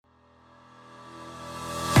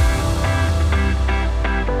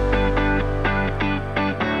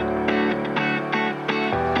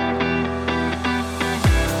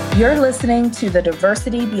You're listening to the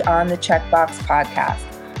Diversity Beyond the Checkbox podcast.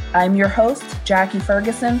 I'm your host, Jackie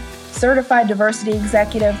Ferguson, certified diversity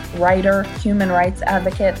executive, writer, human rights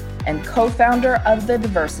advocate, and co-founder of the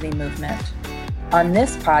diversity movement. On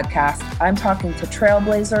this podcast, I'm talking to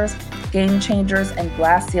trailblazers, game changers, and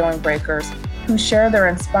glass ceiling breakers who share their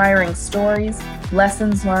inspiring stories,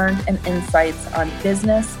 lessons learned, and insights on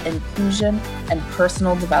business, inclusion, and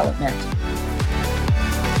personal development.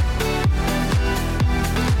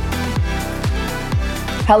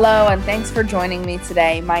 Hello, and thanks for joining me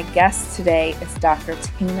today. My guest today is Dr.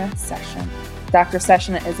 Tana Session. Dr.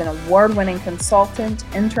 Session is an award-winning consultant,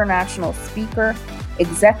 international speaker,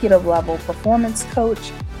 executive-level performance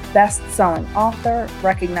coach, best-selling author,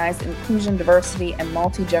 recognized inclusion, diversity, and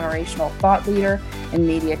multi-generational thought leader and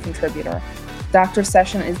media contributor. Dr.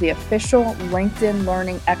 Session is the official LinkedIn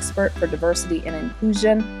learning expert for diversity and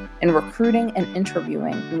inclusion in recruiting and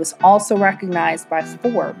interviewing, and was also recognized by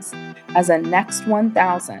Forbes as a Next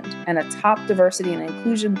 1000 and a top diversity and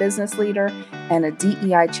inclusion business leader and a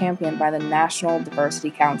DEI champion by the National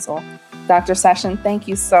Diversity Council. Dr. Session, thank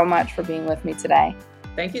you so much for being with me today.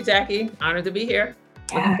 Thank you, Jackie. Honored to be here.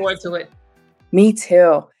 Looking forward to it. Me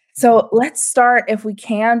too. So let's start, if we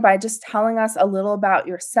can, by just telling us a little about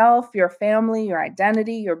yourself, your family, your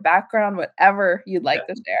identity, your background, whatever you'd like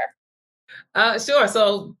to share. Sure.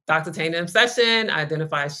 So Dr. Tana Session, I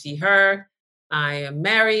identify as she, her. I am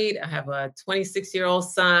married. I have a 26-year-old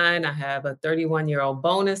son. I have a 31-year-old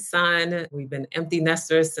bonus son. We've been empty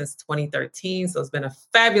nesters since 2013. So it's been a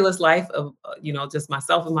fabulous life of, just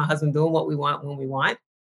myself and my husband doing what we want when we want.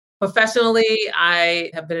 Professionally,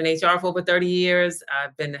 I have been in HR for over 30 years.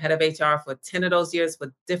 I've been the head of HR for 10 of those years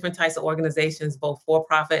for different types of organizations, both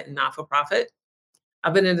for-profit and not-for-profit.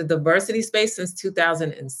 I've been in the diversity space since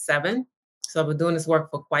 2007. So I've been doing this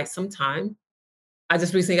work for quite some time. I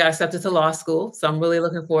just recently got accepted to law school. So I'm really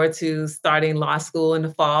looking forward to starting law school in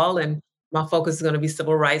the fall. And my focus is going to be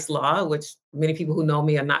civil rights law, which many people who know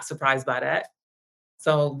me are not surprised by that.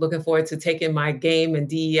 So looking forward to taking my game and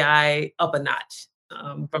DEI up a notch.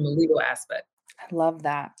 From a legal aspect. I love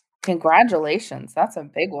that. Congratulations. That's a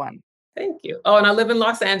big one. Thank you. Oh, and I live in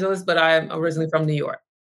Los Angeles, but I'm originally from New York.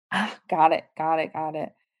 Got it.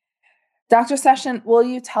 Dr. Session, will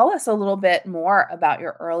you tell us a little bit more about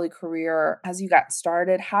your early career as you got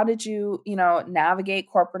started? How did you, navigate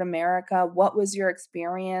corporate America? What was your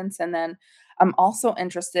experience? And then I'm also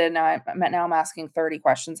interested, now I'm asking 30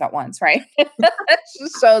 questions at once, right? It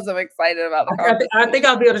just shows I'm excited about the conversation. I think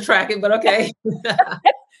I'll be able to track it, but okay.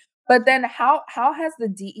 But then how has the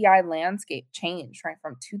DEI landscape changed, right,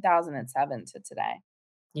 from 2007 to today?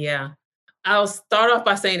 Yeah. I'll start off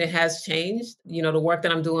by saying it has changed, the work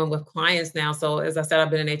that I'm doing with clients now. So as I said,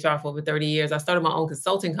 I've been in HR for over 30 years. I started my own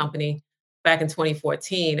consulting company back in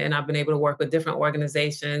 2014, and I've been able to work with different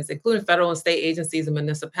organizations, including federal and state agencies and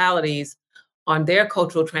municipalities, on their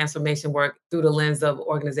cultural transformation work through the lens of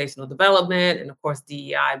organizational development and, of course,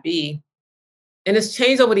 DEIB. And it's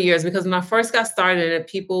changed over the years because when I first got started,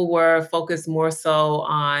 people were focused more so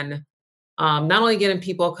on not only getting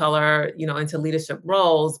people of color, into leadership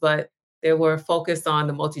roles, but they were focused on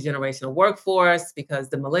the multi-generational workforce because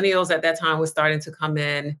the millennials at that time were starting to come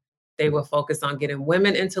in. They were focused on getting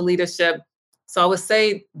women into leadership. So I would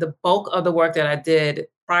say the bulk of the work that I did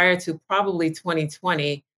prior to probably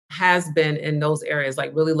 2020 has been in those areas,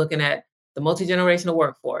 like really looking at the multi-generational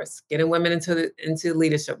workforce, getting women into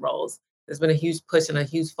leadership roles. There's been a huge push and a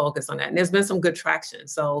huge focus on that. And there's been some good traction.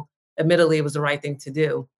 So admittedly, it was the right thing to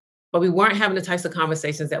do. But we weren't having the types of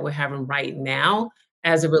conversations that we're having right now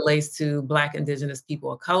as it relates to Black, Indigenous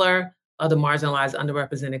people of color, other marginalized,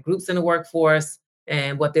 underrepresented groups in the workforce,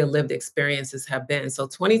 and what their lived experiences have been. So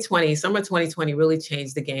summer 2020 really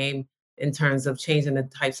changed the game in terms of changing the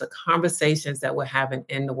types of conversations that we're having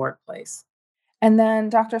in the workplace. And then,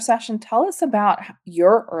 Dr. Session, tell us about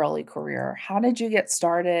your early career. How did you get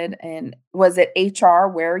started? And was it HR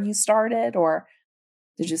where you started, or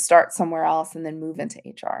did you start somewhere else and then move into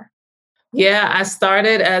HR? Yeah, I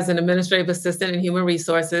started as an administrative assistant in human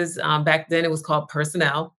resources. Back then it was called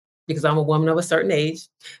personnel because I'm a woman of a certain age.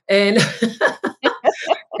 And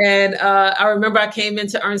and I remember I came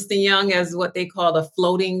into Ernst & Young as what they called a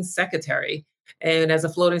floating secretary. And as a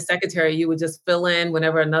floating secretary, you would just fill in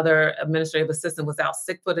whenever another administrative assistant was out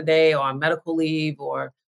sick for the day or on medical leave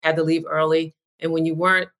or had to leave early. And when you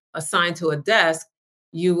weren't assigned to a desk,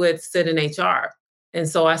 you would sit in HR. And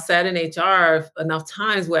so I sat in HR enough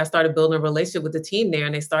times where I started building a relationship with the team there,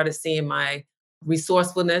 and they started seeing my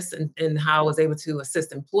resourcefulness and how I was able to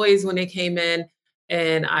assist employees when they came in.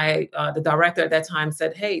 And the director at that time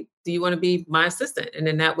said, "Hey, do you want to be my assistant? And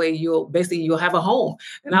then that way you'll have a home."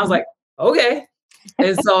 And I was like, "Okay."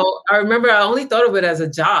 And so I remember I only thought of it as a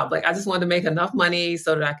job. Like I just wanted to make enough money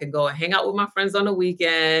so that I could go and hang out with my friends on the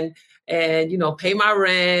weekend and, pay my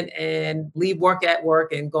rent and leave work at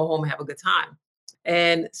work and go home and have a good time.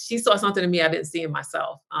 And she saw something in me I didn't see in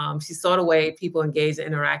myself. She saw the way people engaged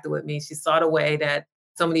and interacted with me. She saw the way that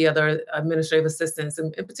some of the other administrative assistants,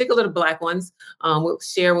 and in particular the Black ones, would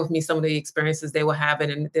share with me some of the experiences they were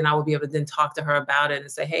having. And then I would be able to then talk to her about it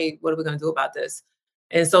and say, hey, what are we going to do about this?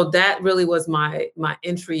 And so that really was my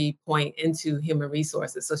entry point into human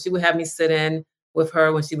resources. So she would have me sit in with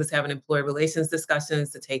her when she was having employee relations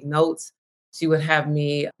discussions to take notes. She would have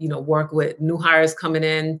me, work with new hires coming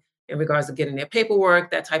in regards to getting their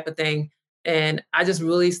paperwork, that type of thing. And I just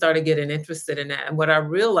really started getting interested in that. And what I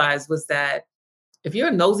realized was that if you're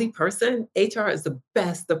a nosy person, HR is the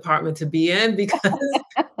best department to be in because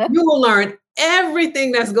you will learn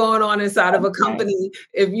everything that's going on inside of a Right. company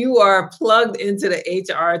if you are plugged into the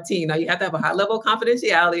HR team. Now you have to have a high level of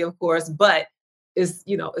confidentiality, of course, but it's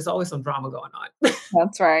always some drama going on.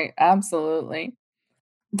 That's right. Absolutely.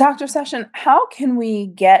 Dr. Session, how can we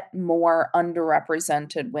get more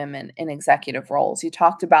underrepresented women in executive roles? You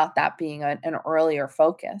talked about that being an earlier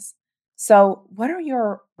focus. So, what are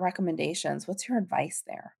your recommendations? What's your advice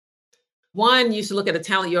there? One, you should look at the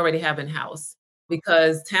talent you already have in house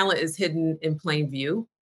because talent is hidden in plain view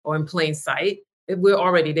or in plain sight. We're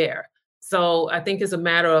already there. So I think it's a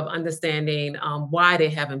matter of understanding why they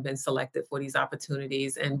haven't been selected for these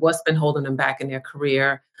opportunities and what's been holding them back in their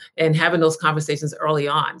career and having those conversations early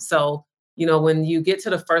on. So, when you get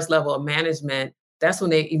to the first level of management, that's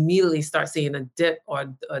when they immediately start seeing a dip or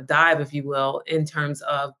a dive, if you will, in terms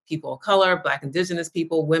of people of color, Black, Indigenous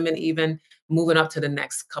people, women, even moving up to the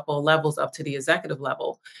next couple of levels up to the executive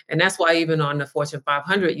level. And that's why even on the Fortune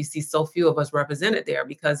 500, you see so few of us represented there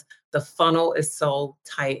because the funnel is so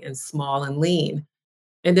tight and small and lean.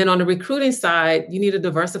 And then on the recruiting side, you need to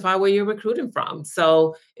diversify where you're recruiting from.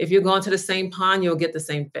 So if you're going to the same pond, you'll get the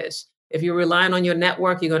same fish. If you're relying on your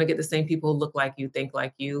network, you're going to get the same people who look like you, think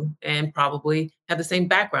like you, and probably have the same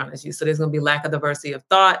background as you. So there's going to be lack of diversity of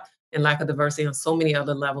thought and lack of diversity on so many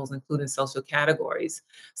other levels, including social categories.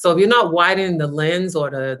 So if you're not widening the lens or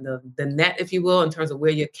the net, if you will, in terms of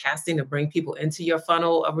where you're casting to bring people into your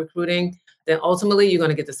funnel of recruiting, then ultimately you're going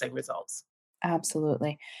to get the same results.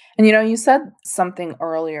 Absolutely. And you said something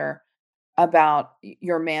earlier about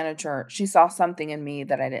your manager. She saw something in me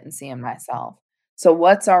that I didn't see in myself. So,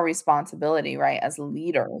 what's our responsibility, right, as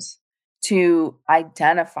leaders to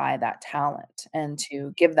identify that talent and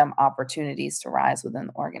to give them opportunities to rise within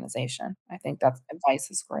the organization? I think that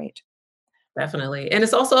advice is great. Definitely. And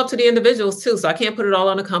it's also up to the individuals too. So I can't put it all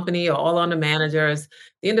on the company or all on the managers.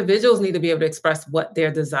 The individuals need to be able to express what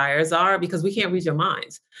their desires are because we can't read your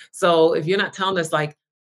minds. So if you're not telling us like,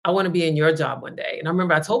 I want to be in your job one day. And I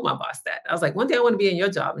remember I told my boss that. I was like, one day I want to be in your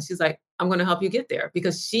job. And she's like, I'm going to help you get there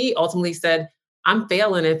because she ultimately said, I'm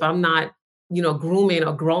failing if I'm not, grooming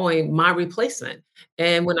or growing my replacement.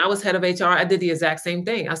 And when I was head of HR, I did the exact same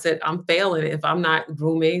thing. I said, I'm failing if I'm not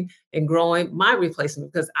grooming and growing my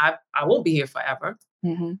replacement because I won't be here forever.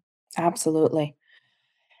 Mhm. Absolutely.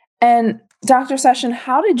 And Dr. Session,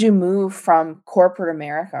 how did you move from corporate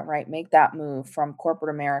America, right? Make that move from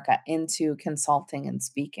corporate America into consulting and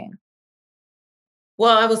speaking?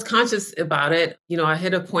 Well, I was conscious about it. I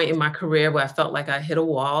hit a point in my career where I felt like I hit a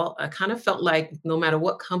wall. I kind of felt like no matter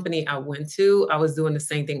what company I went to, I was doing the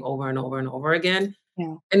same thing over and over and over again.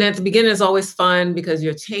 Yeah. And at the beginning, it's always fun because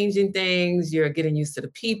you're changing things, you're getting used to the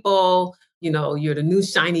people, you're the new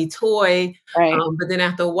shiny toy. Right. But then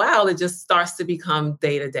after a while, it just starts to become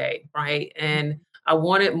day to day, right? And I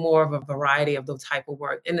wanted more of a variety of the type of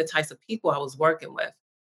work and the types of people I was working with.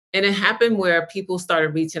 And it happened where people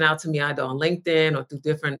started reaching out to me either on LinkedIn or through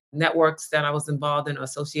different networks that I was involved in, or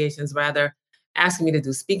associations rather, asking me to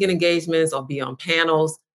do speaking engagements or be on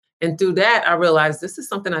panels. And through that, I realized this is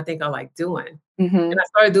something I think I like doing. And Mhm. I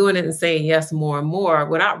started doing it and saying yes more and more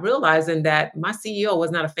without realizing that my CEO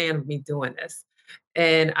was not a fan of me doing this.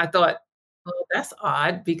 And I thought, oh, that's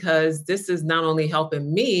odd because this is not only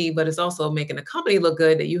helping me, but it's also making the company look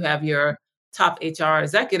good that you have your top HR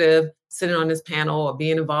executive sitting on this panel or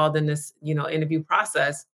being involved in this, interview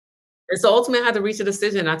process. And so ultimately, I had to reach a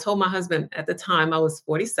decision. I told my husband at the time I was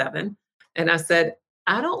 47, and I said,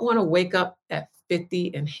 I don't want to wake up at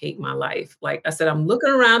 50 and hate my life. Like I said, I'm looking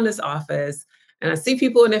around this office and I see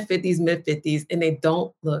people in their 50s, mid 50s, and they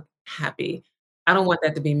don't look happy. I don't want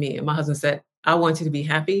that to be me. And my husband said, I want you to be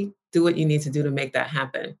happy. Do what you need to do to make that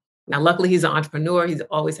happen. Now, luckily, he's an entrepreneur. He's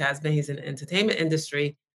always has been. He's in the entertainment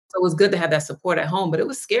industry. So it was good to have that support at home, but it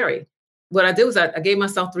was scary. What I did was I gave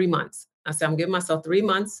myself 3 months. I said, I'm giving myself 3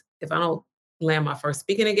 months. If I don't land my first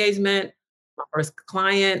speaking engagement, my first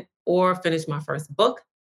client or finish my first book,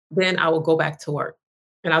 then I will go back to work.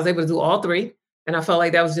 And I was able to do all three. And I felt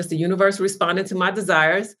like that was just the universe responding to my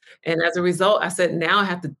desires. And as a result, I said, now I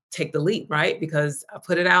have to take the leap, right? Because I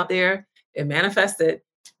put it out there, it manifested.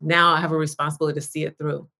 Now I have a responsibility to see it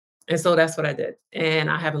through. And so that's what I did. And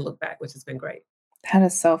I haven't looked back, which has been great. That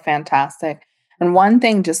is so fantastic. And one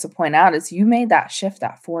thing just to point out is you made that shift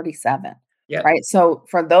at 47, Yep. right? So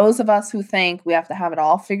for those of us who think we have to have it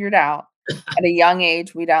all figured out at a young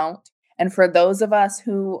age, we don't. And for those of us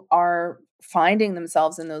who are finding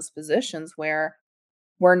themselves in those positions where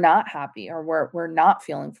we're not happy or we're not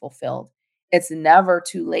feeling fulfilled, it's never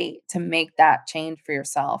too late to make that change for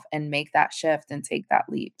yourself and make that shift and take that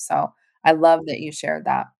leap. So I love that you shared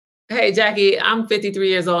that. Hey, Jackie, I'm 53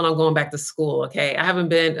 years old and I'm going back to school. Okay. I haven't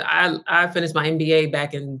been, I finished my MBA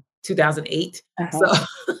back in 2008. So, Uh-huh.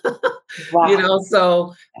 Wow.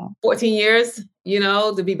 so Yeah, 14 years,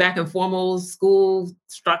 to be back in formal school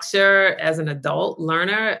structure as an adult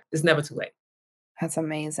learner is never too late. that's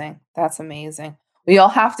amazing. That's amazing. We all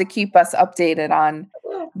have to keep us updated on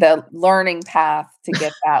the learning path to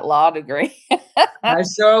get that law degree. I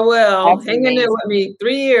sure will. That's Hang in there with amazing. me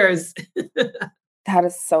 3 years. That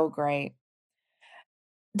is so great.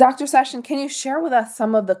 Dr. Session, can you share with us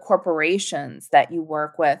some of the corporations that you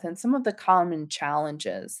work with and some of the common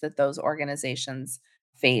challenges that those organizations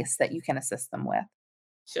face that you can assist them with?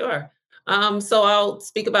 Sure. So I'll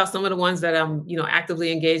speak about some of the ones that I'm,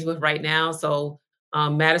 actively engaged with right now. So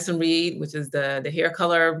Madison Reed, which is the hair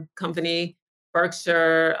color company,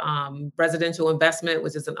 Berkshire Residential Investment,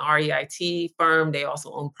 which is an REIT firm. They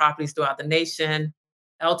also own properties throughout the nation.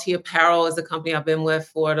 LT Apparel is a company I've been with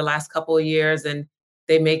for the last couple of years, and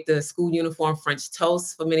they make the school uniform French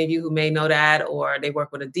toast for many of you who may know that, or they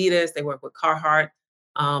work with Adidas, they work with Carhartt.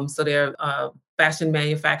 So they're a fashion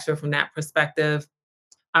manufacturer from that perspective.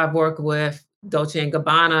 I've worked with Dolce& and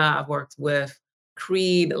Gabbana, I've worked with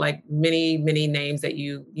Creed, like many, many names that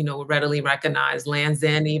would readily recognize, Lands'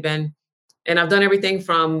 End even. And I've done everything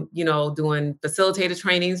from, doing facilitator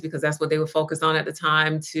trainings because that's what they were focused on at the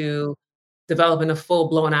time to developing a full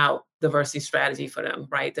blown out diversity strategy for them,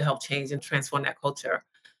 right? To help change and transform that culture.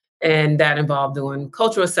 And that involved doing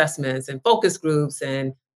cultural assessments and focus groups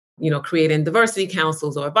and creating diversity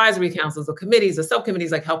councils or advisory councils or committees or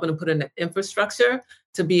subcommittees, like helping them put in the infrastructure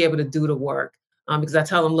to be able to do the work. Because I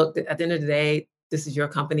tell them, look, at the end of the day, this is your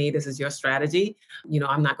company, this is your strategy.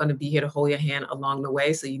 I'm not going to be here to hold your hand along the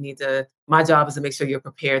way. So my job is to make sure you're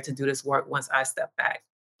prepared to do this work once I step back.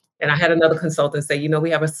 And I had another consultant say, we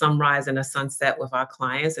have a sunrise and a sunset with our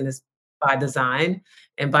clients, and it's by design.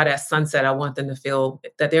 And by that sunset, I want them to feel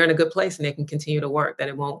that they're in a good place and they can continue to work, that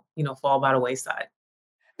it won't, fall by the wayside.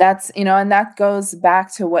 And that goes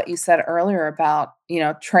back to what you said earlier about,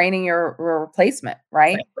 training your replacement,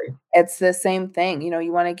 right? Exactly. It's the same thing.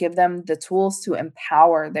 You want to give them the tools to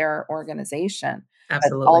empower their organization, but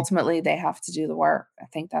Absolutely. ultimately they have to do the work. I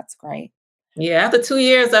think that's great. Yeah. After 2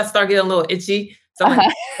 years, I start getting a little itchy. So I'm like,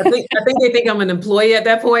 Uh-huh. I think they think I'm an employee at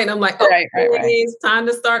that point. And I'm like, oh, Right, right, right. it's time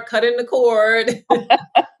to start cutting the cord.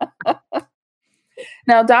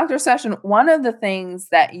 Now, Dr. Session, one of the things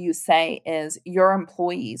that you say is your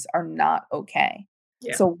employees are not okay.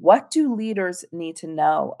 Yeah. So, what do leaders need to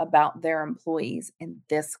know about their employees in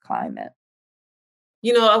this climate?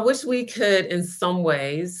 I wish we could, in some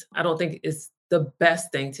ways, I don't think it's the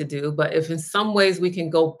best thing to do, but if in some ways we can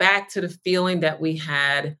go back to the feeling that we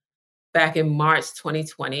had back in March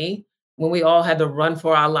 2020, when we all had to run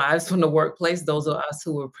for our lives from the workplace, those of us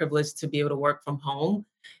who were privileged to be able to work from home.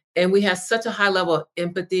 And we had such a high level of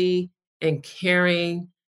empathy and caring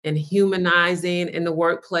and humanizing in the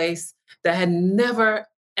workplace that had never,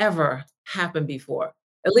 ever happened before,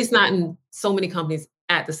 at least not in so many companies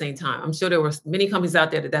at the same time. I'm sure there were many companies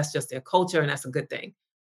out there that that's just their culture and that's a good thing.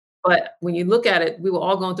 But when you look at it, we were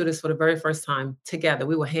all going through this for the very first time together.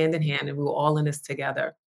 We were hand in hand and we were all in this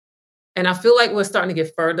together. And I feel like we're starting to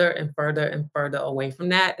get further and further and further away from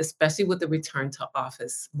that, especially with the return to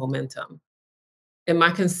office momentum. And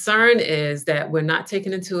my concern is that we're not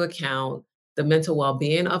taking into account the mental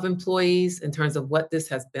well-being of employees in terms of what this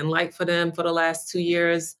has been like for them for the last 2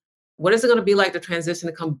 years. What is it going to be like to transition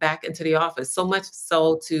to come back into the office? So much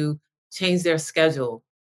so to change their schedule,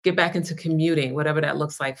 get back into commuting, whatever that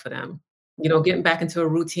looks like for them. Getting back into a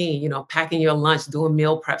routine, packing your lunch, doing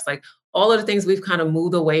meal preps, like all of the things we've kind of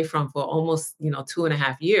moved away from for almost,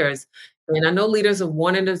 2.5 years. And I know leaders are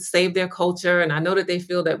wanting to save their culture. And I know that they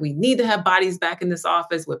feel that we need to have bodies back in this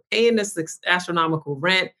office. We're paying this astronomical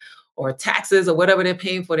rent or taxes or whatever they're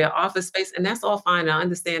paying for their office space. And that's all fine. I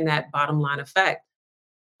understand that bottom line effect.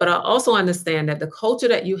 But I also understand that the culture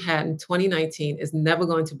that you had in 2019 is never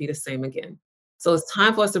going to be the same again. So it's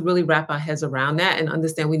time for us to really wrap our heads around that and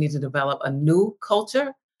understand we need to develop a new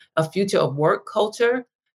culture, a future of work culture,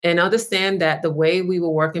 and understand that the way we were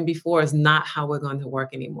working before is not how we're going to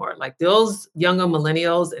work anymore. Like those younger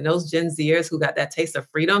millennials and those Gen Zers who got that taste of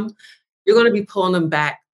freedom, you're going to be pulling them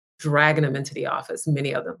back, dragging them into the office,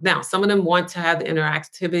 many of them. Now, some of them want to have the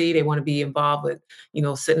interactivity. They want to be involved with,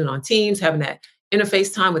 sitting on teams, having that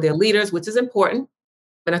interface time with their leaders, which is important.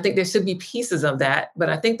 And I think there should be pieces of that. But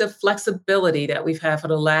I think the flexibility that we've had for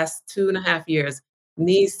the last 2.5 years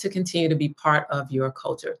needs to continue to be part of your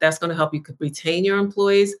culture. That's going to help you retain your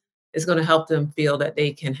employees. It's going to help them feel that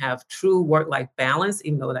they can have true work life balance,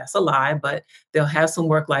 even though that's a lie, but they'll have some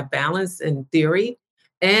work life balance in theory.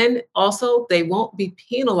 And also, they won't be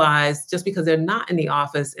penalized just because they're not in the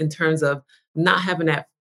office in terms of not having that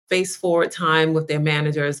face forward time with their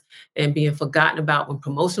managers and being forgotten about when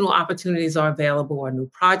promotional opportunities are available or new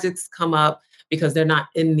projects come up because they're not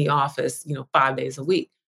in the office, 5 days a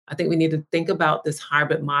week. I think we need to think about this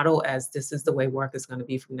hybrid model as this is the way work is going to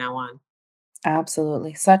be from now on.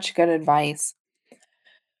 Absolutely. Such good advice.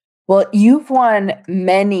 Well, you've won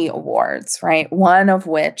many awards, right? One of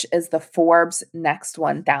which is the Forbes Next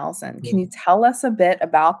 1000. Can you tell us a bit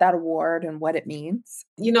about that award and what it means?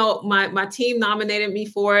 My team nominated me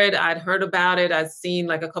for it. I'd heard about it. I'd seen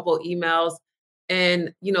like a couple of emails,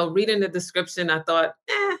 and reading the description, I thought,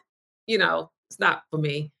 it's not for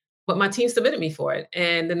me. But my team submitted me for it,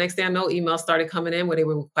 and the next thing I know, emails started coming in where they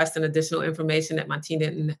were requesting additional information that my team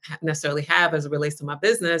didn't necessarily have as it relates to my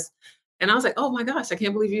business. And I was like, oh my gosh, I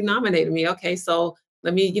can't believe you nominated me. Okay, so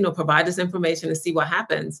let me, provide this information and see what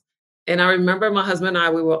happens. And I remember my husband and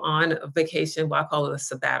I, we were on a vacation, well, I call it a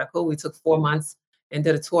sabbatical. We took 4 months and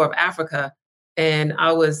did a tour of Africa. And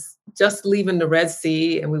I was just leaving the Red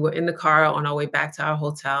Sea, and we were in the car on our way back to our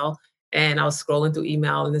hotel. And I was scrolling through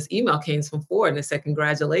email, and this email came from Ford, and it said,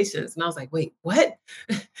 "Congratulations." And I was like, "Wait, what?"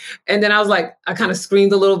 And then I was like, I kind of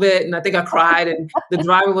screamed a little bit, and I think I cried. And the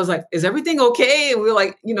driver was like, "Is everything okay?" And we were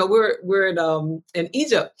like, we're in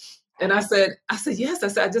Egypt. And I said, yes. I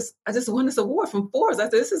said, I just won this award from Forbes. I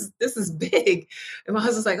said, this is big. And my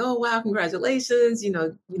husband's like, "Oh wow, congratulations.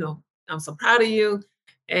 I'm so proud of you."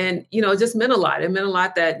 And it just meant a lot. It meant a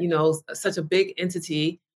lot that, such a big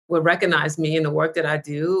entity would recognize me and the work that I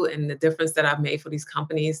do and the difference that I've made for these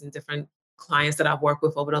companies and different clients that I've worked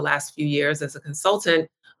with over the last few years as a consultant,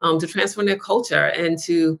 to transform their culture and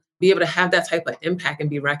to be able to have that type of impact and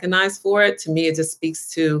be recognized for it. To me, it just speaks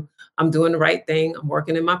to I'm doing the right thing. I'm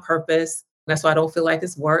working in my purpose. That's why I don't feel like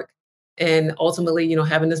it's work. And ultimately,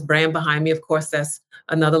 having this brand behind me, of course, that's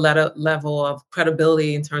another level of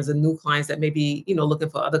credibility in terms of new clients that may be, looking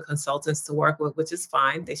for other consultants to work with, which is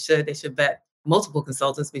fine. They should vet multiple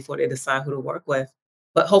consultants before they decide who to work with.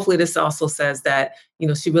 But hopefully this also says that,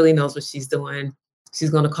 she really knows what she's doing.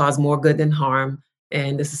 She's going to cause more good than harm.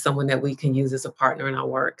 And this is someone that we can use as a partner in our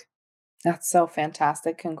work. That's so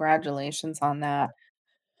fantastic. Congratulations on that.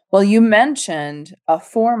 Well, you mentioned a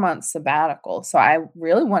 4-month sabbatical, so I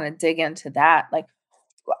really wanna dig into that. Like,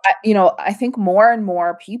 I think more and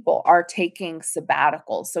more people are taking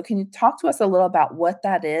sabbaticals. So can you talk to us a little about what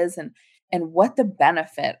that is and what the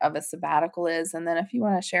benefit of a sabbatical is? And then if you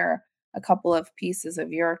wanna share a couple of pieces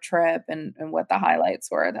of your trip and what the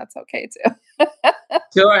highlights were, that's okay too.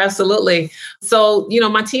 Sure, absolutely. So,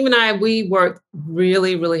 my team and I, we worked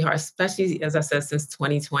really, really hard, especially as I said, since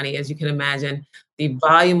 2020. As you can imagine, the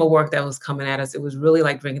volume of work that was coming at us, it was really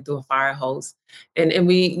like drinking through a fire hose. And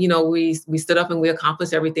we stood up and we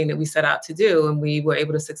accomplished everything that we set out to do. And we were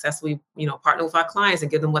able to successfully, partner with our clients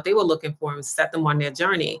and give them what they were looking for and set them on their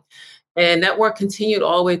journey. And that work continued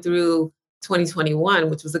all the way through 2021,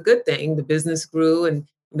 which was a good thing. The business grew and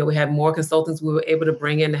we had more consultants we were able to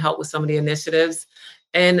bring in to help with some of the initiatives.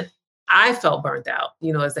 And I felt burnt out,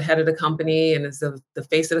 as the head of the company and as the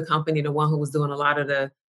face of the company, the one who was doing a lot of the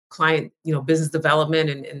client, business development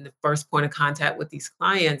and the first point of contact with these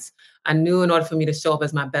clients. I knew in order for me to show up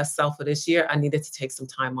as my best self for this year, I needed to take some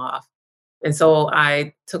time off. And so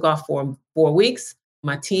I took off for 4 weeks.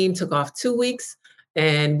 My team took off 2 weeks.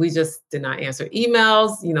 And we just did not answer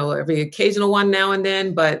emails, every occasional one now and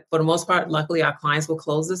then. But for the most part, luckily, our clients were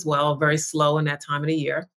closed as well, very slow in that time of the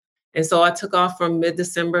year. And so I took off from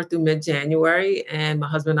mid-December through mid-January. And my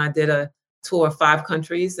husband and I did a tour of 5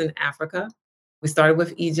 countries in Africa. We started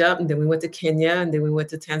with Egypt, and then we went to Kenya, and then we went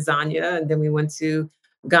to Tanzania, and then we went to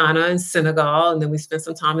Ghana and Senegal, and then we spent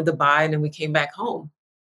some time in Dubai, and then we came back home.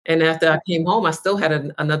 And after I came home, I still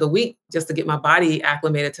had another week just to get my body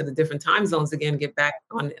acclimated to the different time zones again, get back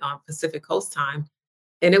on Pacific Coast time.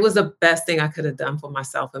 And it was the best thing I could have done for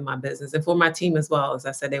myself and my business and for my team as well. As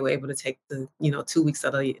I said, they were able to take the, 2 weeks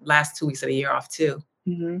of the last 2 weeks of the year off too.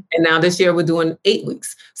 Mhm. And now this year we're doing 8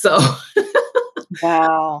 weeks. So,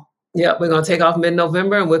 Wow. yeah, we're gonna take off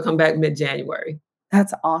mid-November and we'll come back mid-January.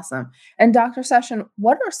 That's awesome. And Dr. Session,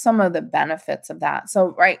 what are some of the benefits of that?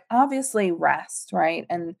 So, right, obviously rest, right?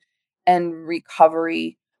 And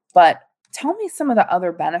recovery, but tell me some of the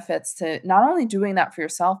other benefits to not only doing that for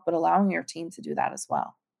yourself, but allowing your team to do that as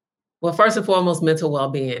well. Well, first and foremost, mental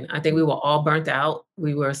well-being. I think we were all burnt out.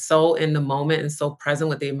 We were so in the moment and so present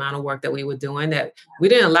with the amount of work that we were doing that we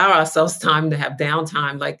didn't allow ourselves time to have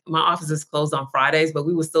downtime. Like my office is closed on Fridays, but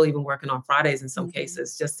we were still even working on Fridays in some Mhm.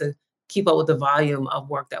 cases just to keep up with the volume of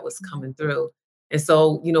work that was Mhm. coming through. And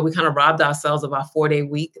so, we kind of robbed ourselves of our 4-day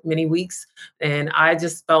week, many weeks. And I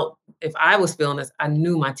just felt if I was feeling this, I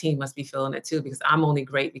knew my team must be feeling it too, because I'm only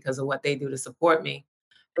great because of what they do to support me.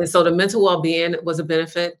 And so the mental well-being was a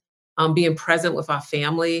benefit, being present with our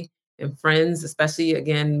family and friends, especially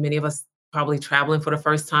again, many of us probably traveling for the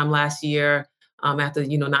first time last year, after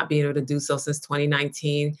not being able to do so since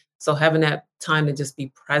 2019. So having that time to just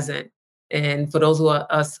be present, and for those who are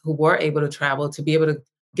us who were able to travel, to be able to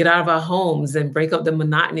get out of our homes and break up the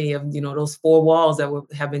monotony of those four walls that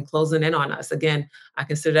have been closing in on us. Again, I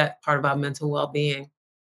consider that part of our mental well-being.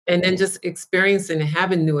 And then just experiencing and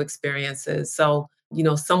having new experiences. So,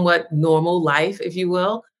 somewhat normal life, if you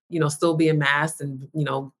will, still being masked and,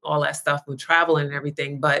 all that stuff with traveling and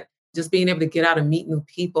everything, but just being able to get out and meet new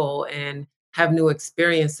people and have new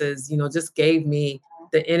experiences, just gave me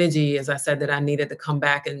the energy, as I said, that I needed to come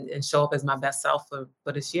back and show up as my best self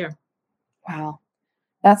for this year. Wow.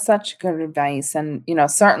 That's such good advice. And,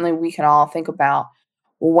 certainly we can all think about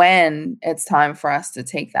when it's time for us to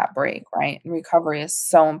take that break, right? And recovery is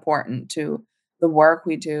so important to the work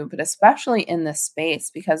we do, but especially in this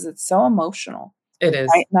space because it's so emotional, It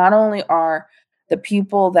is. right? Not only are the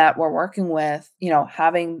people that we're working with,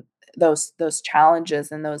 having those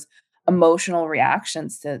challenges and those emotional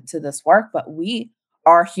reactions to this work, but we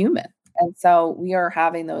are human. And so we are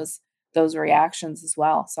having those reactions as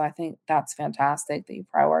well. So I think that's fantastic that you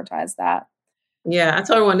prioritize that. Yeah, I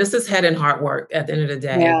tell everyone this is head and heart work at the end of the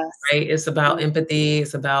day, Yes. right? It's about Mhm. empathy,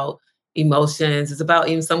 it's about emotions, it's about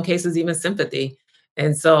in some cases even sympathy.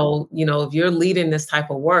 And so, if you're leading this type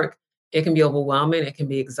of work, it can be overwhelming, it can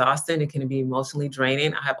be exhausting, it can be emotionally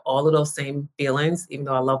draining. I have all of those same feelings, even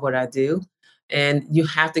though I love what I do. And you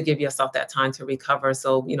have to give yourself that time to recover.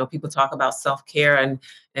 So, people talk about self-care and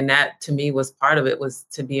that to me was part of it was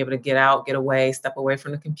to be able to get out, get away, step away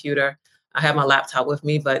from the computer. I had my laptop with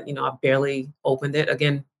me, but I barely opened it.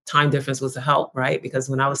 Again, time difference was a help, right? Because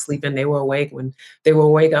when I was sleeping, they were awake. When they were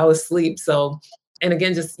awake, I was asleep. So, and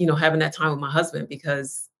again, just having that time with my husband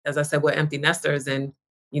because, as I said, we're empty nesters, and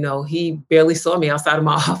he barely saw me outside of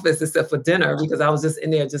my office except for dinner because I was just in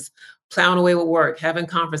there, just plowing away with work, having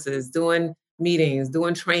conferences, doing meetings,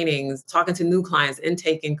 doing trainings, talking to new clients,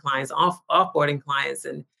 intaking clients, offboarding clients,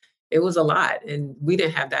 and it was a lot. And we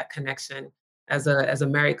didn't have that connection as a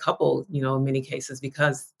married couple, in many cases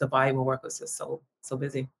because the volume of work was just so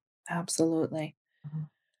busy. Absolutely. Mhm.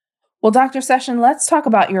 Well, Dr. Session, let's talk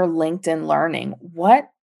about your LinkedIn learning. What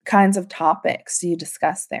kinds of topics do you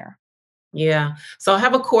discuss there? Yeah. So I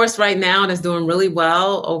have a course right now that's doing really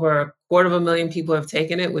well. Over a quarter of a million people have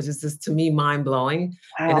taken it, which is just to me mind blowing.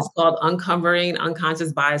 And it's Wow. called Uncovering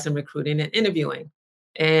Unconscious Bias in Recruiting and Interviewing.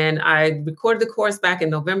 And I recorded the course back in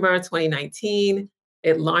November 2019.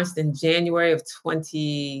 It launched in January of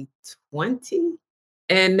 2020.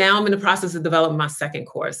 And now I'm in the process of developing my second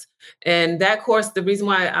course. And that course, the reason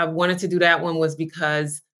why I wanted to do that one was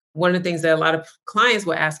because one of the things that a lot of clients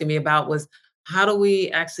were asking me about was how do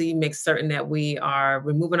we actually make certain that we are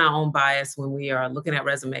removing our own bias when we are looking at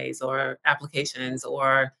resumes or applications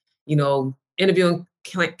or interviewing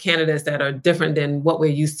candidates that are different than what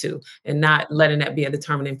we're used to and not letting that be a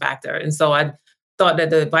determining factor. And so I thought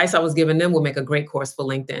that the advice I was giving them would make a great course for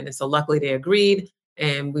LinkedIn. And so luckily they agreed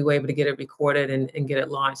and we were able to get it recorded and get it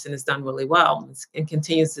launched, and it's done really well and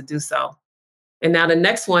continues to do so. And now the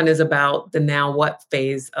next one is about the now what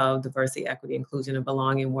phase of diversity, equity, inclusion, and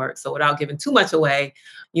belonging work. So without giving too much away,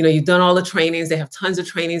 you've done all the trainings. They have tons of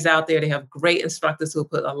trainings out there. They have great instructors who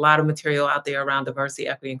put a lot of material out there around diversity,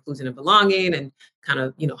 equity, inclusion, and belonging, and kind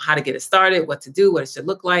of, how to get it started, what to do, what it should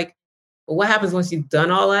look like. But what happens once you've done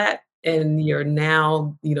all that and you're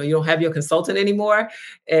now, you don't have your consultant anymore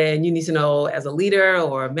and you need to know as a leader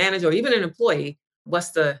or a manager or even an employee, what's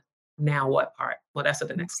the now what part? Well, that's what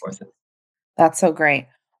the next course is. That's so great.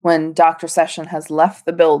 When Dr. Session has left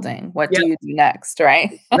the building, what do Yep, you do next,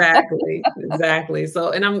 right? exactly, exactly.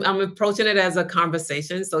 So, and I'm approaching it as a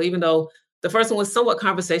conversation. So even though the first one was somewhat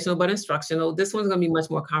conversational but instructional, this one's going to be much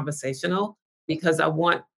more conversational because I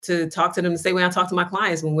want to talk to them the same way I talk to my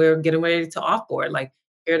clients when we're getting ready to offboard. Like,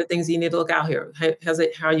 Here are the things you need to look out here.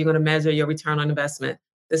 How are you going to measure your return on investment?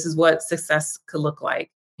 This is what success could look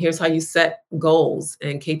like. Here's how you set goals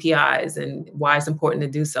and KPIs and why it's important to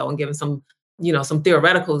do so, and giving some, some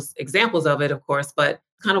theoretical examples of it, of course, but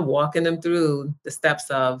kind of walking them through the steps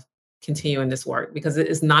of continuing this work because it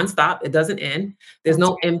is nonstop. It doesn't end. There's That's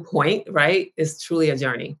no end point, right? It's truly a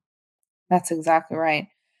journey. That's exactly right.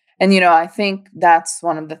 And, I think that's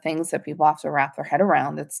one of the things that people have to wrap their head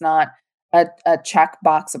around. It's not a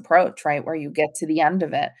checkbox approach, right? Where you get to the end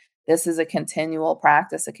of it. This is a continual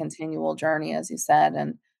practice, a continual journey, as you said.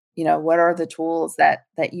 And, what are the tools that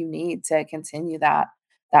you need to continue that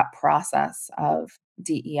process of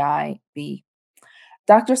DEIB?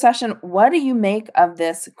 Dr. Session, what do you make of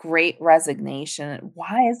this great resignation?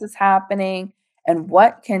 Why is this happening? And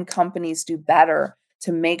what can companies do better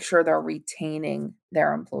to make sure they're retaining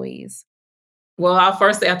their employees? Well, I'll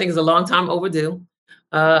first say I think it's a long time overdue.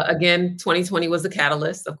 Again, 2020 was the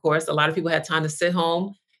catalyst, of course. A lot of people had time to sit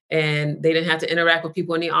home and they didn't have to interact with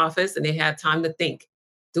people in the office and they had time to think.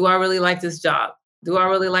 Do I really like this job? Do I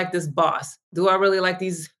really like this boss? Do I really like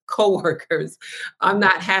these coworkers? I'm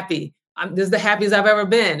not happy. This is the happiest I've ever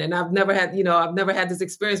been. And I've never had this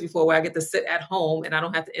experience before where I get to sit at home and I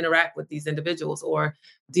don't have to interact with these individuals or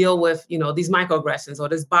deal with, these microaggressions or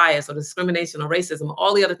this bias or discrimination or racism,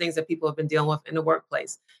 all the other things that people have been dealing with in the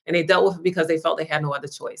workplace. And they dealt with it because they felt they had no other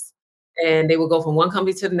choice. And they would go from one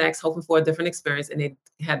company to the next, hoping for a different experience. And they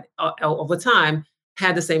had, over time,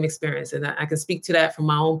 had the same experience. And I can speak to that from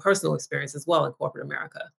my own personal experience as well in corporate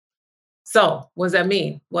America. So, what does that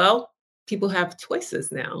mean? Well, people have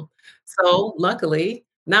choices now. So, luckily,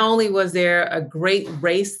 not only was there a great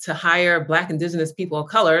race to hire Black, Indigenous people of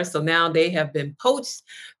color, so now they have been poached,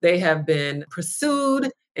 they have been pursued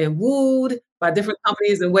and wooed by different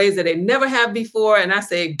companies in ways that they never have before. And I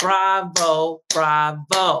say, bravo,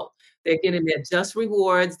 bravo. They're getting their just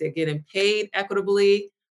rewards, they're getting paid equitably.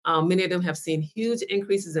 Many of them have seen huge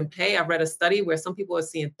increases in pay. I've read a study where some people are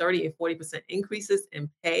seeing 30 and 40% increases in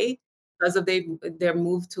pay because of their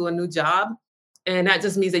move to a new job. And that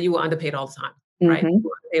just means that you were underpaid all the time, right? You Mhm.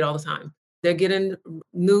 were underpaid all the time. They're getting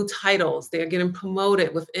new titles. They're getting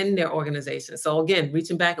promoted within their organization. So again,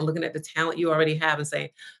 reaching back and looking at the talent you already have and saying,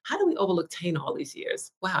 how do we overlook Tana all these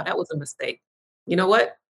years? Wow, that was a mistake. You know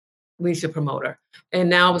what? We should promote her. And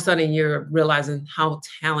now all of a sudden you're realizing how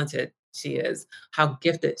talented she is, how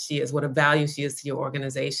gifted she is, what a value she is to your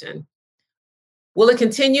organization. Will it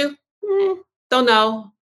continue? Don't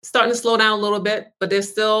know. Starting to slow down a little bit, but there's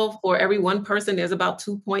still, for every one person, there's about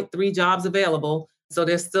 2.3 jobs available. So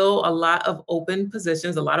there's still a lot of open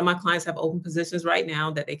positions. A lot of my clients have open positions right now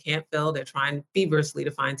that they can't fill. They're trying feverishly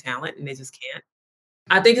to find talent and they just can't.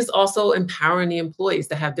 I think it's also empowering the employees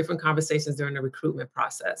to have different conversations during the recruitment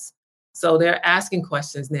process. So they're asking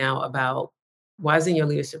questions now about, why isn't your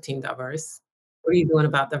leadership team diverse? What are you doing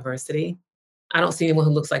about diversity? I don't see anyone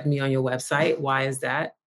who looks like me on your website. Why is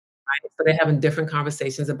that? Right? So they're having different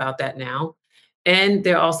conversations about that now. And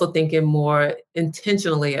they're also thinking more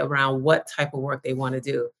intentionally around what type of work they want to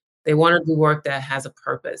do. They want to do work that has a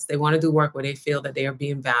purpose. They want to do work where they feel that they are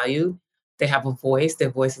being valued. They have a voice, their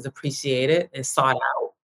voice is appreciated and sought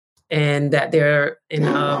out, and that they're in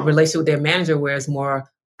a relationship with their manager where it's more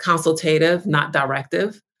consultative, not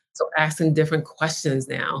directive. So asking different questions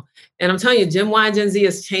now. And I'm telling you, Gen Y and Gen Z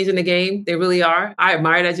is changing the game. They really are. I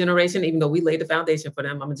admire that generation, even though we laid the foundation for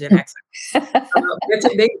them. I'm a Gen X.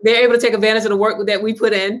 They're able to take advantage of the work that we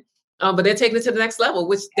put in, but they're taking it to the next level,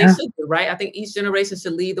 which they Yeah, should do, right? I think each generation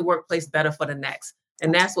should lead the workplace better for the next.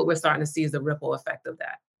 And that's what we're starting to see is the ripple effect of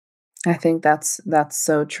that. I think that's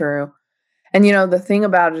so true. And, the thing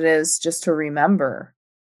about it is just to remember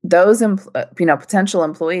those potential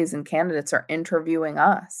employees and candidates are interviewing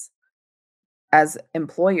us as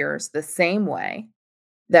employers the same way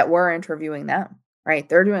that we're interviewing them, right?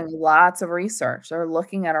 They're doing lots of research. They're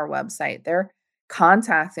looking at our website. They're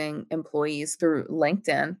contacting employees through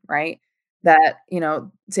LinkedIn, right? That,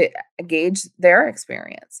 to gauge their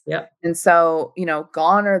experience. Yep. And so,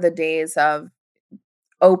 gone are the days of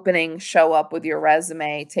opening, show up with your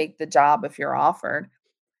resume, take the job if you're offered.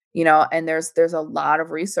 And there's a lot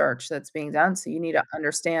of research that's being done, so you need to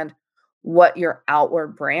understand what your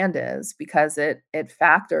outward brand is because it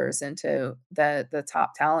factors into the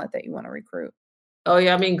top talent that you wanna recruit. Oh,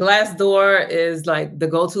 yeah, I mean, Glassdoor is, like, the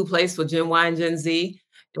go-to place for Gen Y and Gen Z,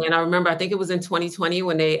 and I remember, I think it was in 2020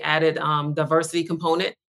 when they added, diversity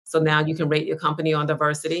component, so now you can rate your company on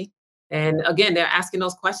diversity, and again, they're asking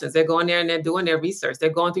those questions. They're going there and they're doing their research. They're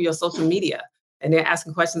going through your social media, and they're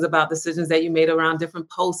asking questions about decisions that you made around different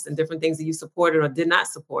posts and different things that you supported or did not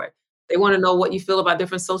support. They wanna know what you feel about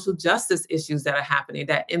different social justice issues that are happening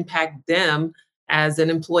that impact them as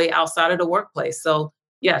an employee outside of the workplace. So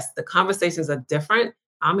yes, the conversations are different.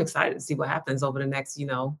 I'm excited to see what happens over the next,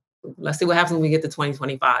 let's see what happens when we get to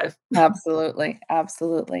 2025. Absolutely,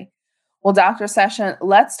 absolutely. Well, Dr. Session,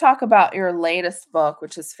 let's talk about your latest book,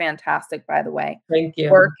 which is fantastic, by the way. Thank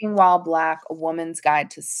you. Working While Black: A Woman's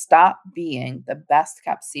Guide to Stop Being the Best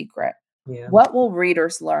Kept Secret. Yeah. What will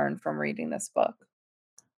readers learn from reading this book?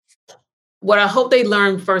 What I hope they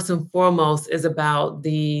learn first and foremost is about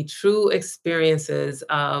the true experiences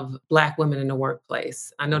of Black women in the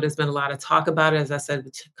workplace. I know there's been a lot of talk about it. As I said,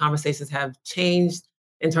 conversations have changed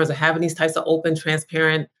in terms of having these types of open,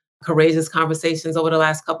 transparent, courageous conversations over the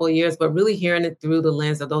last couple of years, but really hearing it through the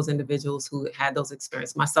lens of those individuals who had those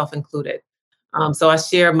experiences, myself included. So I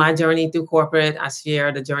share my journey through corporate. I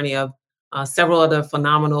share the journey of several other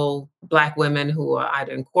phenomenal Black women who are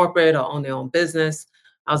either in corporate or own their own business.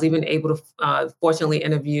 I was even able to fortunately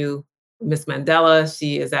interview Miss Mandela.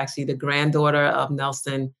 She is actually the granddaughter of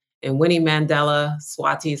Nelson and Winnie Mandela.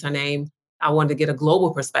 Swati is her name. I wanted to get a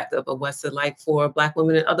global perspective of what's it like for Black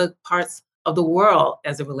women in other parts of the world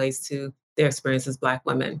as it relates to their experience as Black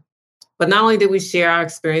women. But not only did we share our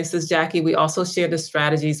experiences, Jackie, we also shared the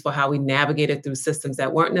strategies for how we navigated through systems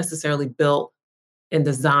that weren't necessarily built and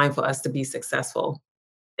designed for us to be successful.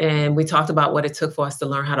 And we talked about what it took for us to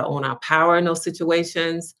learn how to own our power in those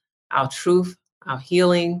situations, our truth, our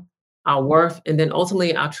healing, our worth, and then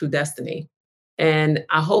ultimately our true destiny. And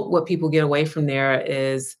I hope what people get away from there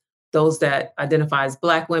is those that identify as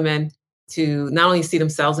Black women to not only see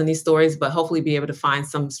themselves in these stories, but hopefully be able to find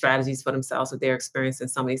some strategies for themselves with their experience in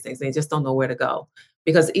some of these things. They just don't know where to go.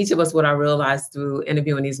 Because each of us, what I realized through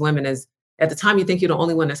interviewing these women is at the time you think you're the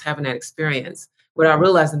only one that's having that experience without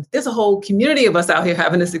realizing there's a whole community of us out here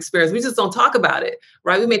having this experience. We just don't talk about it,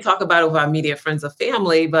 right? We may talk about it with our immediate friends or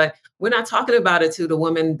family, but we're not talking about it to the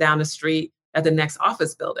woman down the street at the next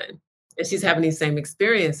office building. And she's having these same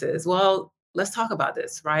experiences. Well, let's talk about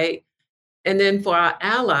this, right? And then for our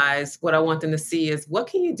allies, what I want them to see is what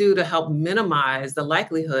can you do to help minimize the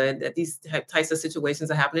likelihood that these types of situations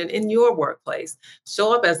are happening in your workplace?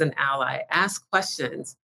 Show up as an ally, ask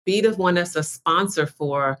questions, be the one that's a sponsor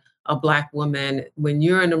for a Black woman when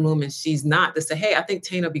you're in the room and she's not, to say, hey, I think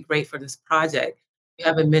Tana would be great for this project. You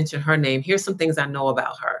haven't mentioned her name. Here's some things I know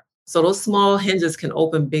about her. So those small hinges can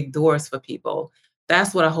open big doors for people.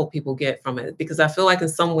 That's what I hope people get from it. Because I feel like in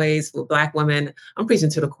some ways with Black women, I'm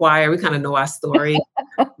preaching to the choir. We kind of know our story.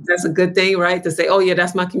 That's a good thing, right? To say, oh yeah,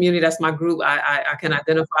 that's my community, that's my group. I can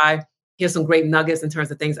identify. Here's some great nuggets in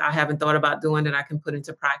terms of things I haven't thought about doing that I can put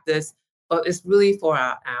into practice. But it's really for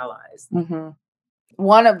our allies. Mhm.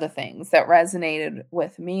 One of the things that resonated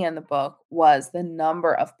with me in the book was the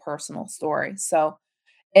number of personal stories. So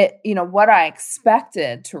what I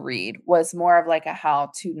expected to read was more of like a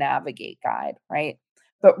how to navigate guide, right?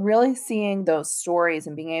 But really seeing those stories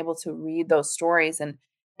and being able to read those stories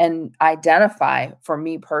and identify for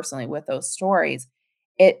me personally with those stories,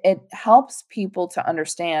 it helps people to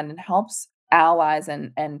understand and helps allies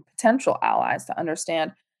and potential allies to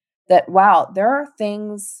understand that wow, there are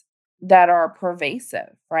things that are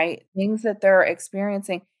pervasive, right? Things that they're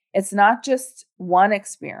experiencing. It's not just one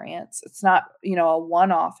experience. It's not, a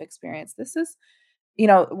one-off experience. This is,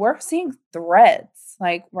 we're seeing threads,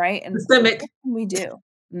 like, right? And what Systemic. can we do?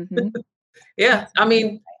 Mhm. Yeah, I Absolutely.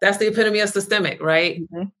 mean, that's the epitome of systemic, right?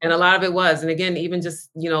 Mhm. And a lot of it was. And again, even just,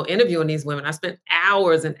 interviewing these women, I spent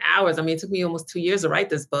hours and hours. I mean, it took me almost 2 years to write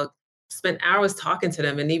this book. Spent hours talking to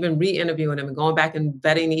them and even re-interviewing them and going back and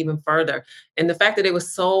vetting even further. And the fact that they were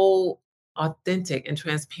so authentic and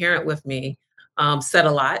transparent with me said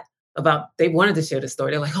a lot about they wanted to share the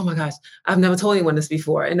story. They're like, oh my gosh, I've never told anyone this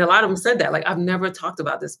before. And a lot of them said that, like, I've never talked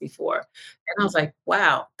about this before. And I was like,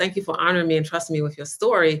 wow, thank you for honoring me and trusting me with your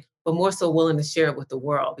story, but more so willing to share it with the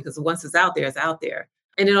world because once it's out there, it's out there.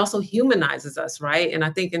 And it also humanizes us, right? And I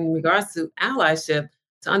think in regards to allyship,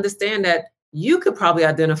 to understand that you could probably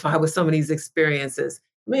identify with some of these experiences.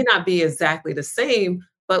 It may not be exactly the same,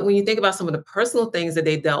 but when you think about some of the personal things that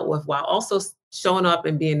they dealt with while also showing up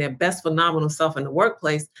and being their best phenomenal self in the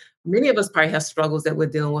workplace, many of us probably have struggles that we're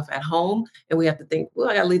dealing with at home. And we have to think, well,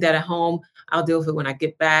 I got to leave that at home. I'll deal with it when I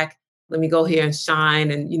get back. Let me go here and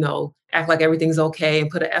shine and, act like everything's okay and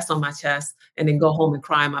put an S on my chest and then go home and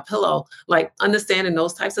cry on my pillow. Like understanding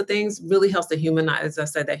those types of things really helps to humanize, as I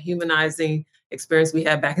said, that humanizing experience we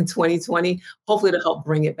had back in 2020, hopefully to help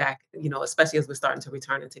bring it back, especially as we're starting to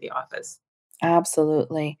return into the office.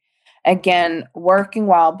 Absolutely. Again, Working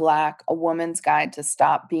While Black: A Woman's Guide to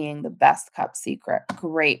Stop Being the Best Kept Secret.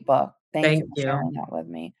 Great book. Thank you Thank for you. sharing that with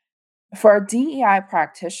me. For our DEI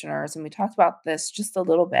practitioners, and we talked about this just a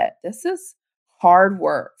little bit, this is hard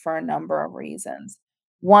work for a number of reasons.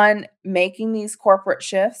 One, making these corporate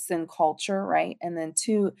shifts in culture, right? And then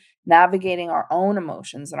two, navigating our own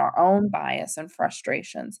emotions and our own bias and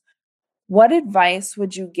frustrations. What advice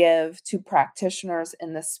would you give to practitioners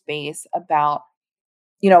in this space about,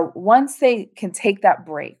 once they can take that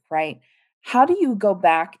break, right? How do you go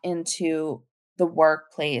back into the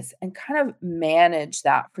workplace and kind of manage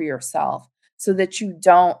that for yourself so that you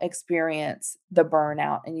don't experience the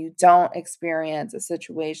burnout and you don't experience a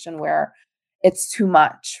situation where it's too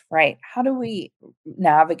much, right? How do we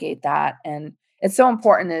navigate that? And it's so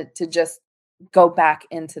important to just go back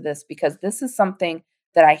into this because this is something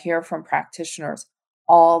that I hear from practitioners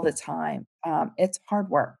all the time. It's hard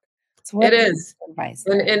work. So, what It is. advice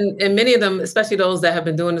And there? and many of them, especially those that have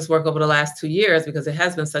been doing this work over the last 2 years, because it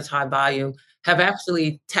has been such high volume, have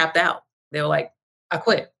actually tapped out. They were like, "I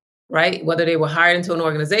quit," right? Whether they were hired into an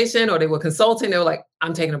organization or they were consulting, they were like,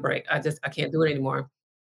 "I'm taking a break. I can't do it anymore."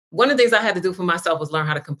 One of the things I had to do for myself was learn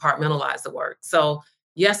how to compartmentalize the work. So,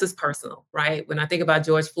 yes, it's personal, right? When I think about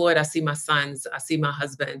George Floyd, I see my sons, I see my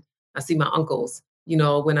husband, I see my uncles.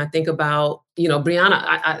 When I think about, Brianna,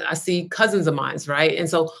 I see cousins of mine, right? And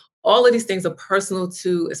so all of these things are personal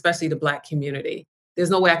to especially the Black community.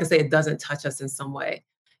 There's no way I can say it doesn't touch us in some way.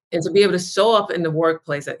 And to be able to show up in the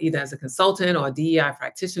workplace, either as a consultant or a DEI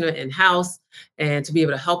practitioner in house, and to be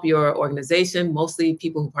able to help your organization, mostly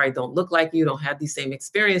people who probably don't look like you, don't have these same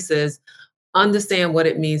experiences, understand what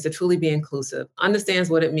it means to truly be inclusive, understands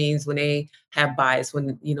what it means when they have bias,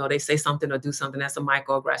 when they say something or do something that's a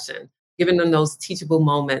microaggression, giving them those teachable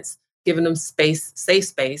moments, giving them space, safe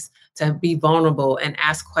space to be vulnerable and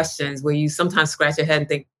ask questions where you sometimes scratch your head and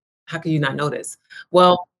think, how can you not know this?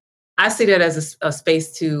 Well, I see that as a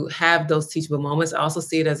space to have those teachable moments. I also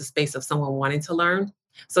see it as a space of someone wanting to learn.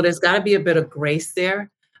 So there's got to be a bit of grace there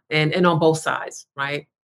and on both sides, right?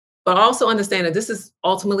 But also understand that this is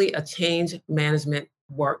ultimately a change management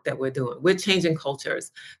work that we're doing. We're changing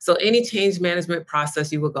cultures. So any change management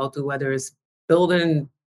process you will go through, whether it's building,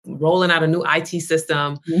 rolling out a new IT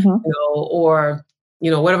system, Mhm. or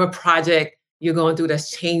whatever project you're going through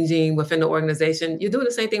that's changing within the organization, you're doing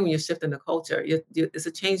the same thing when you're shifting the culture. It's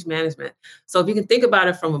a change management. So if you can think about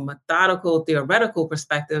it from a methodical, theoretical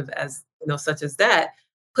perspective, as such as that,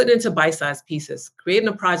 put it into bite-sized pieces, creating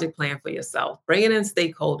a project plan for yourself, bringing in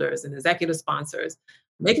stakeholders and executive sponsors,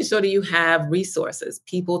 making sure that you have resources,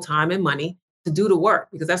 people, time, and money to do the work,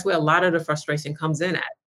 because that's where a lot of the frustration comes in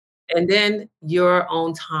at. And then your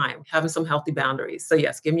own time, having some healthy boundaries. So,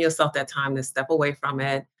 yes, giving yourself that time to step away from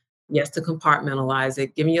it. Yes, to compartmentalize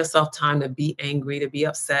it, giving yourself time to be angry, to be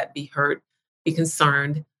upset, be hurt, be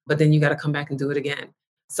concerned, but then you got to come back and do it again.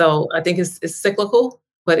 So, I think it's cyclical,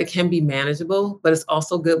 but it can be manageable. But it's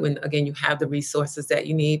also good when, again, you have the resources that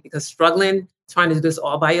you need, because struggling, trying to do this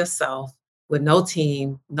all by yourself with no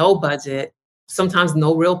team, no budget, sometimes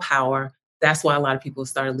no real power, that's why a lot of people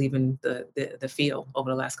started leaving the field over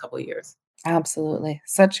the last couple of years. Absolutely.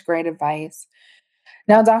 Such great advice.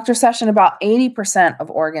 Now, Dr. Session, about 80% of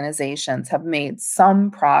organizations have made some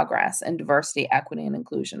progress in diversity, equity, and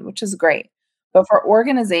inclusion, which is great. But for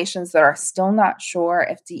organizations that are still not sure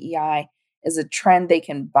if DEI is a trend they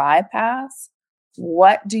can bypass,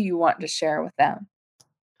 what do you want to share with them?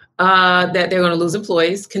 That they're going to lose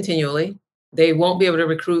employees continually. They won't be able to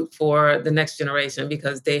recruit for the next generation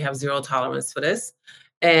because they have zero tolerance for this.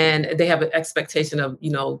 And they have an expectation of,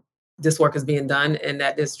 this work is being done and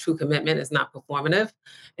that this true commitment is not performative.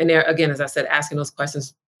 And they're, again, as I said, asking those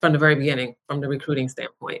questions from the very beginning, from the recruiting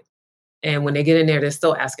standpoint. And when they get in there, they're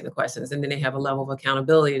still asking the questions. And then they have a level of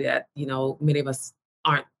accountability that, many of us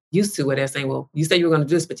aren't used to, where they're saying, well, you said you were going to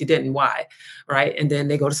do this, but you didn't. Why? Right. And then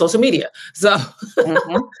they go to social media. So,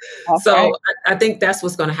 Mhm. That's so right. I think that's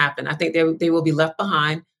what's going to happen. I think they will be left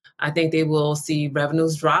behind. I think they will see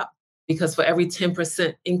revenues drop, because for every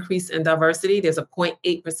 10% increase in diversity, there's a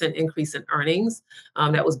 0.8% increase in earnings.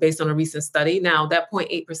 That was based on a recent study. Now, that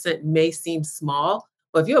 0.8% may seem small,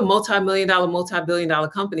 but if you're a multi-million dollar, multi-billion dollar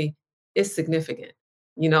company, it's significant.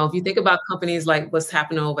 If you think about companies like what's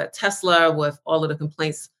happening over at Tesla with all of the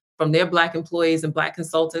complaints from their Black employees and Black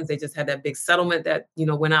consultants, they just had that big settlement that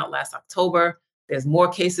went out last October. There's more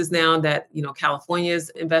cases now that California is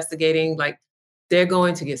investigating. Like, they're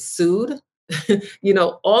going to get sued.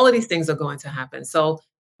 All of these things are going to happen. So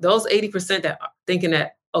those 80% that are thinking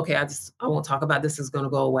that, okay, I won't talk about this, is going to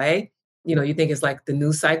go away. You think it's like the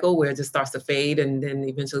news cycle where it just starts to fade and then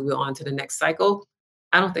eventually we're on to the next cycle.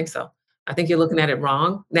 I don't think so. I think you're looking at it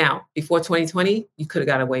wrong. Now, before 2020, you could have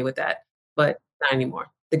got away with that, but not anymore.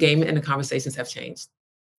 The game and the conversations have changed.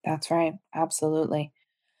 That's right. Absolutely.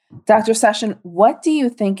 Dr. Session, what do you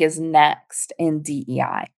think is next in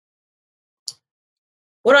DEI?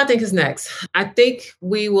 What do I think is next? I think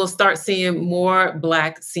we will start seeing more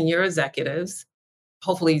Black senior executives,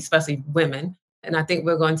 hopefully, especially women. And I think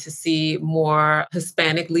we're going to see more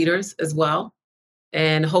Hispanic leaders as well.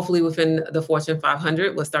 And hopefully within the Fortune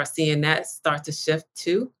 500, we'll start seeing that start to shift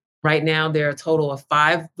too. Right now, there are a total of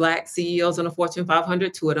 5 Black CEOs on the Fortune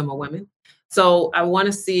 500, 2 of them are women. So I want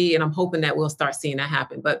to see, and I'm hoping that we'll start seeing that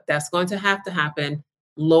happen, but that's going to happen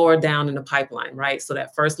lower down in the pipeline, right? So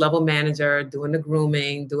that first level manager doing the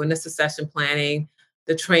grooming, doing the succession planning,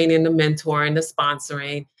 the training, the mentoring, the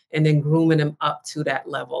sponsoring, and then grooming them up to that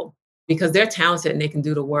level because they're talented and they can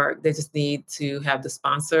do the work. They just need to have the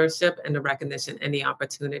sponsorship and the recognition and the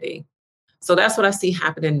opportunity. So that's what I see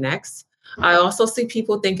happening next. I also see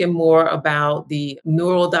people thinking more about the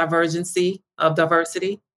neurodivergency of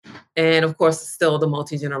diversity. And of course, still the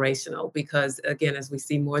multi-generational, because again, as we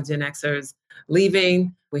see more Gen Xers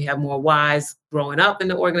leaving, we have more Ys growing up in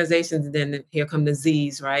the organizations, and then here come the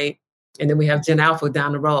Zs, right? And then we have Gen Alpha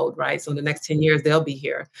down the road, right? So in the next 10 years, they'll be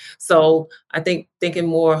here. So I think thinking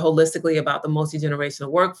more holistically about the multi-generational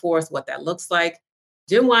workforce, what that looks like.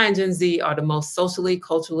 Gen Y and Gen Z are the most socially,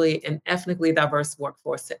 culturally, and ethnically diverse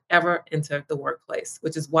workforce to ever enter the workplace,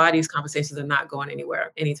 which is why these conversations are not going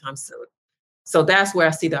anywhere anytime soon. So that's where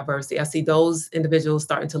I see diversity. I see those individuals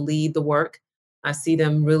starting to lead the work. I see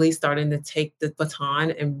them really starting to take the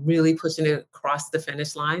baton and really pushing it across the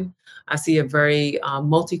finish line. I see a very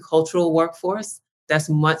multicultural workforce that's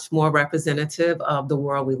much more representative of the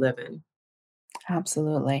world we live in.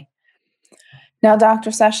 Absolutely. Now,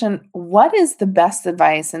 Dr. Session, what is the best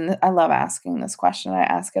advice? And I love asking this question. I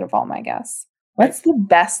ask it of all my guests. Right? What's the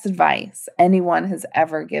best advice anyone has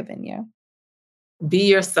ever given you? Be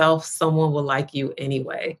yourself, someone will like you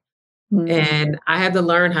anyway. Mm, And I had to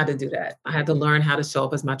learn how to do that. I had to learn how to show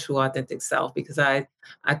up as my true authentic self because I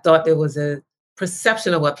thought there was a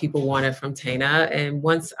perception of what people wanted from Tana. And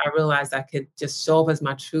once I realized I could just show up as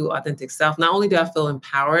my true authentic self, not only did I feel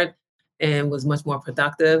empowered and was much more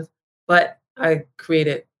productive, but I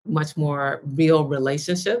created much more real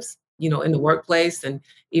relationships, in the workplace and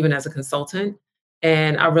even as a consultant.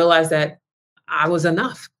 And I realized that I was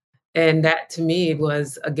enough. And that to me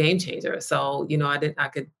was a game changer. So, I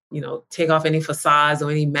could take off any facades or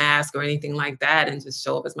any mask or anything like that and just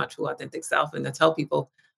show up as my true authentic self. And to tell people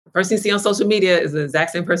the person you see on social media is the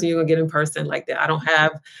exact same person you're gonna get in person. Like that. I don't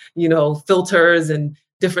have, filters and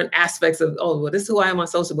different aspects of, oh, well, this is who I am on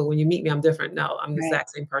social, but when you meet me, I'm different. No, I'm the right.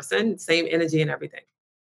 exact same person, same energy and everything.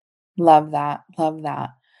 Love that. Love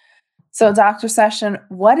that. So, Dr. Session,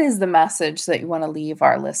 what is the message that you want to leave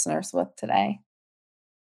our listeners with today?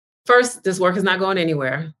 First, this work is not going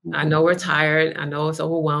anywhere. I Mhm. know we're tired. I know it's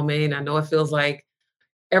overwhelming. I know it feels like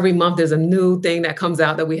every month there's a new thing that comes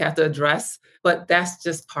out that we have to address, but that's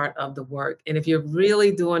just part of the work. And if you're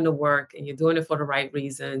really doing the work and you're doing it for the right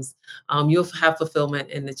reasons, you'll have fulfillment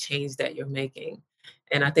in the change that you're making.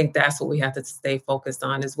 And I think that's what we have to stay focused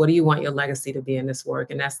on is what do you want your legacy to be in this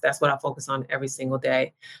work? And that's what I focus on every single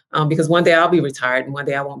day. Because one day I'll be retired and one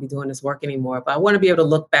day I won't be doing this work anymore. But I want to be able to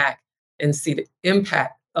look back and see the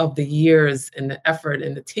impact of the years and the effort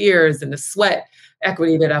and the tears and the sweat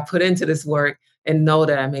equity that I put into this work and know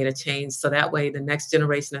that I made a change. So that way, the next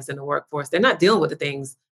generation that's in the workforce, they're not dealing with the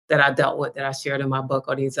things that I dealt with, that I shared in my book,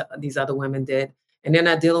 or these other women did. And they're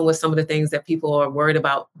not dealing with some of the things that people are worried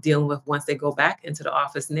about dealing with once they go back into the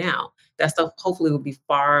office now. That stuff hopefully will be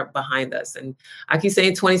far behind us. And I keep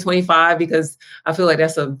saying 2025 because I feel like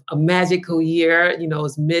that's a magical year.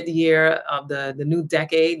 It's mid-year of the new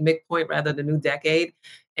decade, midpoint rather, the new decade.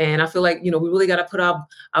 And I feel like, we really got to put our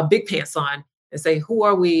big pants on and say, who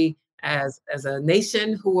are we as a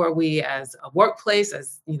nation? Who are we as a workplace,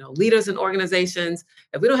 as leaders in organizations?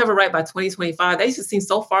 If we don't have it right by 2025, that used to seem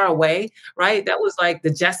so far away, right? That was like the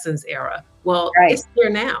Jetsons era. Well, Right. it's here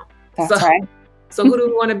now. So, That's right. so who do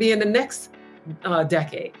we want to be in the next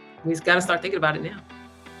decade? We've got to start thinking about it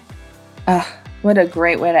now. What a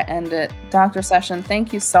great way to end it. Dr. Session,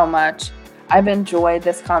 thank you so much. I've enjoyed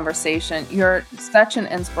this conversation. You're such an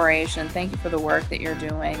inspiration. Thank you for the work that you're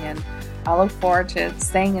doing. And I look forward to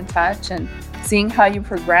staying in touch and seeing how you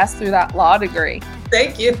progress through that law degree.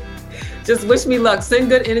 Thank you. Just wish me luck. Send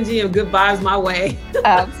good energy and good vibes my way.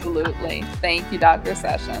 Absolutely. Thank you, Dr.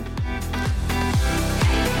 Session.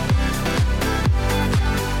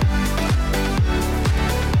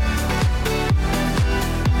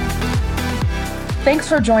 Thanks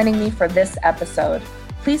for joining me for this episode.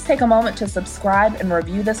 Please take a moment to subscribe and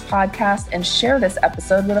review this podcast and share this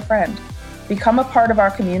episode with a friend. Become a part of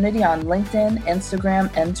our community on LinkedIn,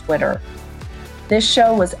 Instagram, and Twitter. This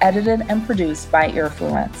show was edited and produced by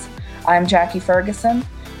Earfluence. I'm Jackie Ferguson.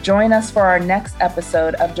 Join us for our next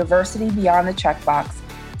episode of Diversity Beyond the Checkbox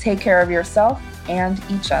Take care of yourself and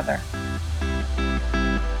each other.